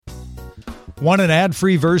Want an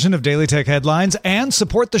ad-free version of Daily Tech Headlines and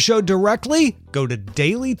support the show directly? Go to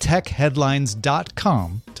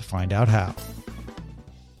dailytechheadlines.com to find out how.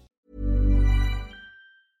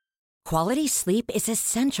 Quality sleep is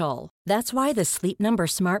essential. That's why the Sleep Number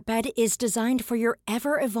Smart Bed is designed for your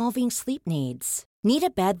ever-evolving sleep needs. Need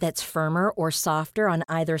a bed that's firmer or softer on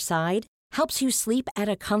either side? Helps you sleep at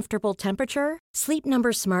a comfortable temperature? Sleep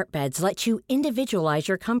Number Smart Beds let you individualize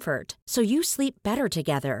your comfort so you sleep better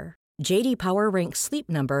together. J.D. Power ranks Sleep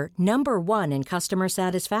Number number 1 in customer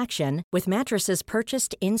satisfaction with mattresses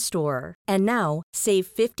purchased in-store. And now, save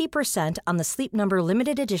 50% on the Sleep Number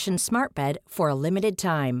Limited Edition Smart Bed for a limited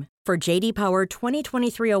time. For J.D. Power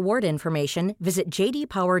 2023 award information, visit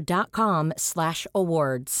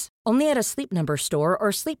jdpower.com/awards. Only at a Sleep Number store or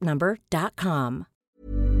sleepnumber.com.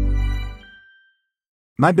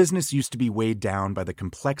 My business used to be weighed down by the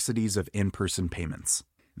complexities of in-person payments.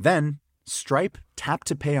 Then, Stripe Tap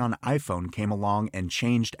to Pay on iPhone came along and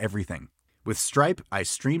changed everything. With Stripe, I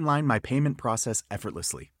streamlined my payment process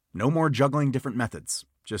effortlessly. No more juggling different methods.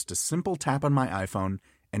 Just a simple tap on my iPhone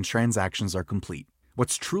and transactions are complete.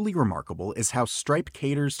 What's truly remarkable is how Stripe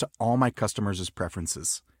caters to all my customers'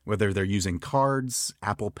 preferences. Whether they're using cards,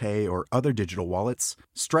 Apple Pay, or other digital wallets,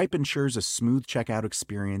 Stripe ensures a smooth checkout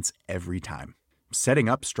experience every time. Setting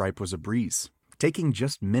up Stripe was a breeze, taking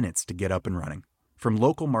just minutes to get up and running. From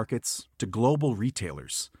local markets to global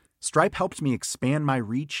retailers, Stripe helped me expand my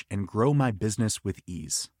reach and grow my business with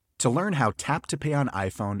ease. To learn how Tap to Pay on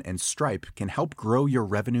iPhone and Stripe can help grow your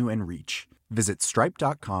revenue and reach, visit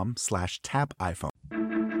stripe.com/tapiphone.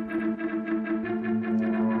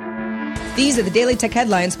 These are the Daily Tech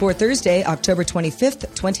Headlines for Thursday, October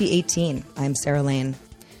 25th, 2018. I'm Sarah Lane.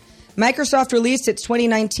 Microsoft released its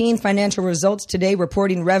 2019 financial results today,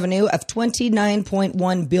 reporting revenue of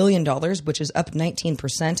 $29.1 billion, which is up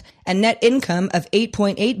 19%, and net income of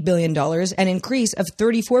 $8.8 billion, an increase of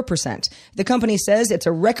 34%. The company says it's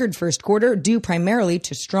a record first quarter due primarily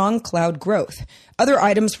to strong cloud growth. Other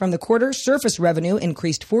items from the quarter: Surface revenue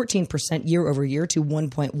increased 14% year over year to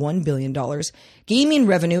 $1.1 billion. Gaming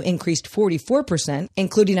revenue increased 44%,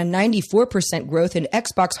 including a 94% growth in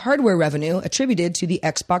Xbox hardware revenue attributed to the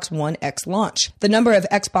Xbox One X launch. The number of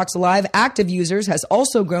Xbox Live active users has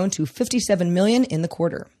also grown to 57 million in the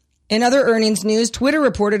quarter. In other earnings news, Twitter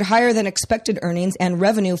reported higher than expected earnings and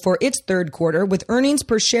revenue for its third quarter, with earnings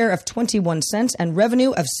per share of 21 cents and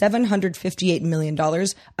revenue of $758 million,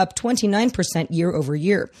 up 29% year over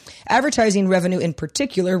year. Advertising revenue in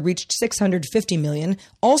particular reached $650 million,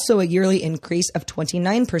 also a yearly increase of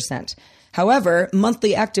 29%. However,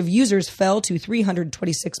 monthly active users fell to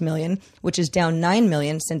 326 million, which is down 9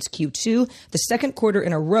 million since Q2, the second quarter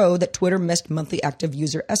in a row that Twitter missed monthly active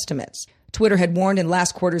user estimates. Twitter had warned in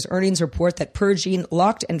last quarter's earnings report that purging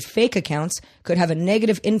locked and fake accounts could have a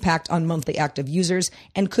negative impact on monthly active users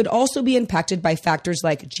and could also be impacted by factors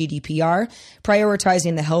like GDPR,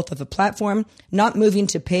 prioritizing the health of a platform, not moving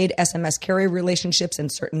to paid SMS carrier relationships in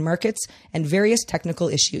certain markets, and various technical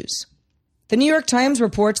issues. The New York Times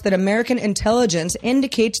reports that American intelligence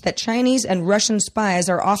indicates that Chinese and Russian spies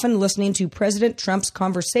are often listening to President Trump's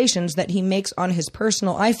conversations that he makes on his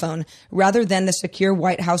personal iPhone rather than the secure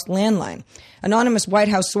White House landline. Anonymous White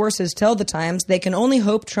House sources tell the Times they can only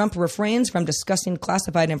hope Trump refrains from discussing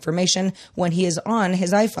classified information when he is on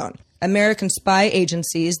his iPhone. American spy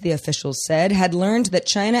agencies, the officials said, had learned that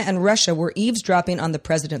China and Russia were eavesdropping on the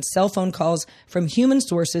president's cell phone calls from human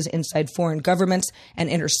sources inside foreign governments and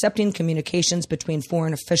intercepting communications between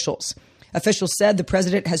foreign officials. Officials said the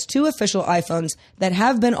president has 2 official iPhones that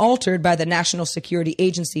have been altered by the National Security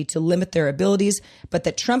Agency to limit their abilities, but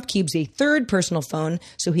that Trump keeps a 3rd personal phone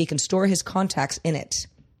so he can store his contacts in it.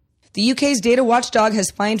 The UK's data watchdog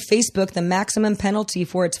has fined Facebook the maximum penalty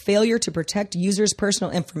for its failure to protect users'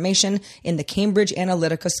 personal information in the Cambridge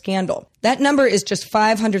Analytica scandal. That number is just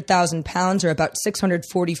 £500,000 or about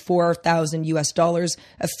 $644,000,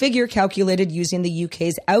 a figure calculated using the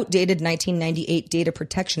UK's outdated 1998 Data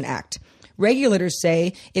Protection Act. Regulators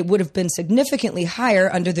say it would have been significantly higher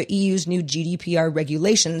under the EU's new GDPR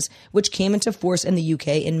regulations, which came into force in the UK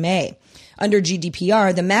in May. Under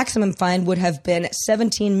GDPR, the maximum fine would have been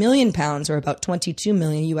 £17 million, or about $22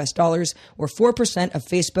 million or 4% of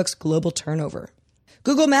Facebook's global turnover.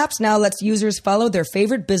 Google Maps now lets users follow their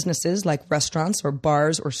favorite businesses like restaurants or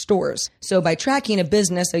bars or stores. So by tracking a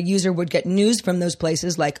business, a user would get news from those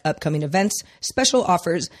places like upcoming events, special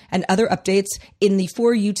offers, and other updates in the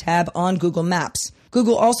For You tab on Google Maps.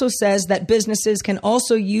 Google also says that businesses can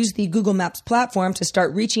also use the Google Maps platform to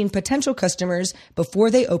start reaching potential customers before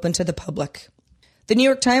they open to the public. The New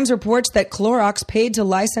York Times reports that Clorox paid to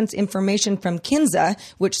license information from Kinza,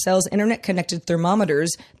 which sells internet-connected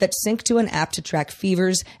thermometers that sync to an app to track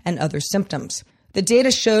fevers and other symptoms. The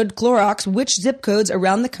data showed Clorox which zip codes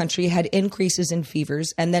around the country had increases in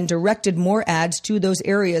fevers and then directed more ads to those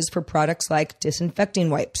areas for products like disinfecting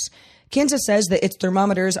wipes. Kinza says that its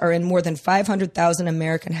thermometers are in more than 500,000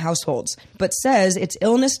 American households, but says its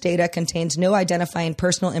illness data contains no identifying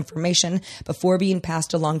personal information before being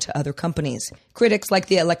passed along to other companies. Critics like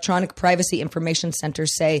the Electronic Privacy Information Center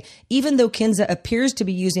say even though Kinza appears to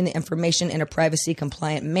be using the information in a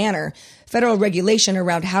privacy-compliant manner, federal regulation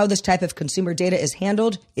around how this type of consumer data is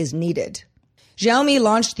handled is needed. Xiaomi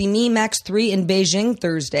launched the Mi Max 3 in Beijing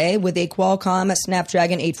Thursday with a Qualcomm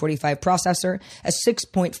Snapdragon 845 processor, a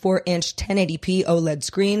 6.4-inch 1080p OLED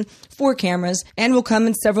screen, 4 cameras, and will come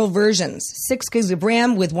in several versions: 6 gigs of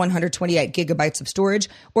RAM with 128 gigabytes of storage,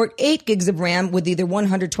 or 8 gigs of RAM with either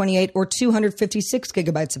 128 or 256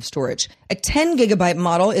 gigabytes of storage. A 10 gigabyte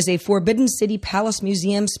model is a Forbidden City Palace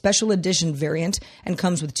Museum special edition variant and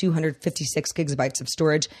comes with 256 gigabytes of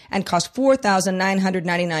storage and costs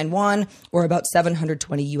 4,999 won, or about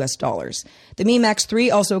 $720 US. The Mi Max 3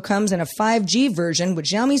 also comes in a 5G version,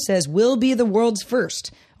 which Xiaomi says will be the world's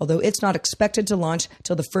first, although it's not expected to launch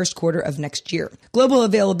till the first quarter of next year. Global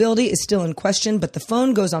availability is still in question, but the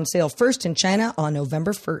phone goes on sale first in China on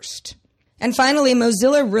November 1st. And finally,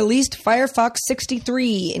 Mozilla released Firefox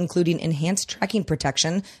 63, including enhanced tracking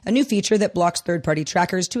protection, a new feature that blocks third-party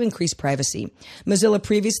trackers to increase privacy. Mozilla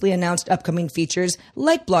previously announced upcoming features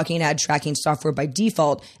like blocking ad tracking software by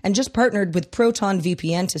default and just partnered with Proton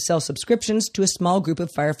VPN to sell subscriptions to a small group of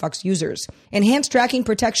Firefox users. Enhanced tracking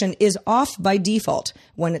protection is off by default.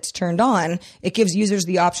 When it's turned on, it gives users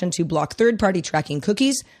the option to block third-party tracking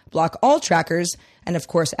cookies, block all trackers, and of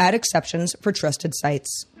course add exceptions for trusted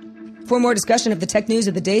sites. For more discussion of the tech news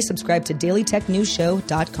of the day, subscribe to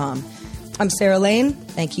dailytechnewsshow.com. I'm Sarah Lane.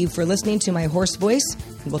 Thank you for listening to my hoarse voice,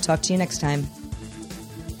 and we'll talk to you next time.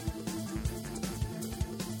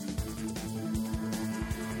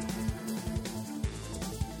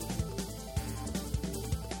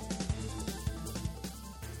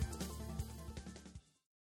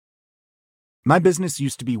 My business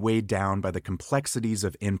used to be weighed down by the complexities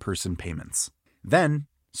of in-person payments. Then,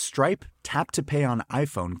 Stripe Tap to Pay on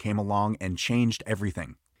iPhone came along and changed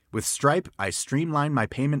everything. With Stripe, I streamlined my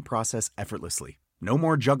payment process effortlessly. No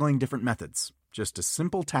more juggling different methods. Just a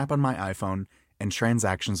simple tap on my iPhone and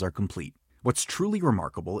transactions are complete. What's truly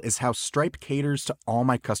remarkable is how Stripe caters to all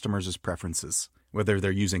my customers' preferences. Whether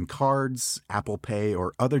they're using cards, Apple Pay,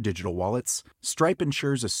 or other digital wallets, Stripe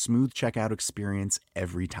ensures a smooth checkout experience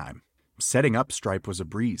every time. Setting up Stripe was a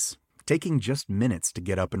breeze, taking just minutes to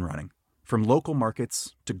get up and running. From local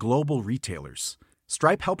markets to global retailers,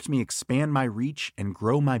 Stripe helped me expand my reach and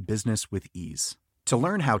grow my business with ease. To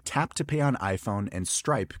learn how Tap to Pay on iPhone and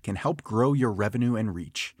Stripe can help grow your revenue and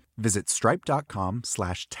reach, visit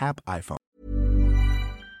stripe.com/tapiphone.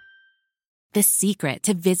 The secret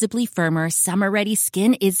to visibly firmer, summer-ready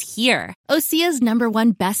skin is here. Osea's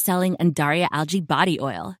 #1 best-selling Undaria Algae Body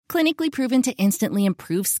Oil. Clinically proven to instantly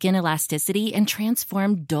improve skin elasticity and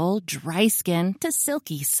transform dull, dry skin to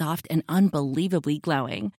silky, soft, and unbelievably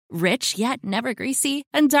glowing. Rich yet never greasy,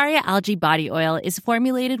 Undaria Algae Body Oil is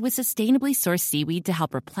formulated with sustainably sourced seaweed to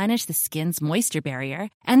help replenish the skin's moisture barrier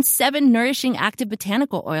and 7 nourishing active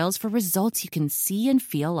botanical oils for results you can see and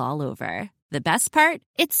feel all over. The best part?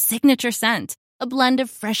 Its signature scent. A blend of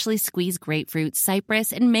freshly squeezed grapefruit,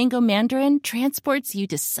 cypress, and mango mandarin transports you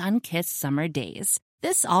to sun-kissed summer days.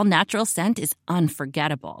 This all-natural scent is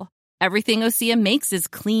unforgettable. Everything Osea makes is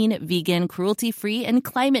clean, vegan, cruelty-free, and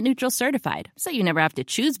climate-neutral certified, so you never have to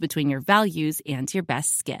choose between your values and your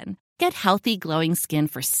best skin. Get healthy, glowing skin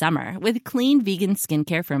for summer with clean, vegan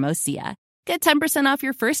skincare from Osea. Get 10% off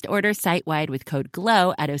your first order site-wide with code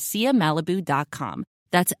GLOW at OseaMalibu.com.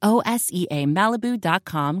 That's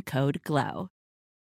OSEAMalibu.com, code GLOW.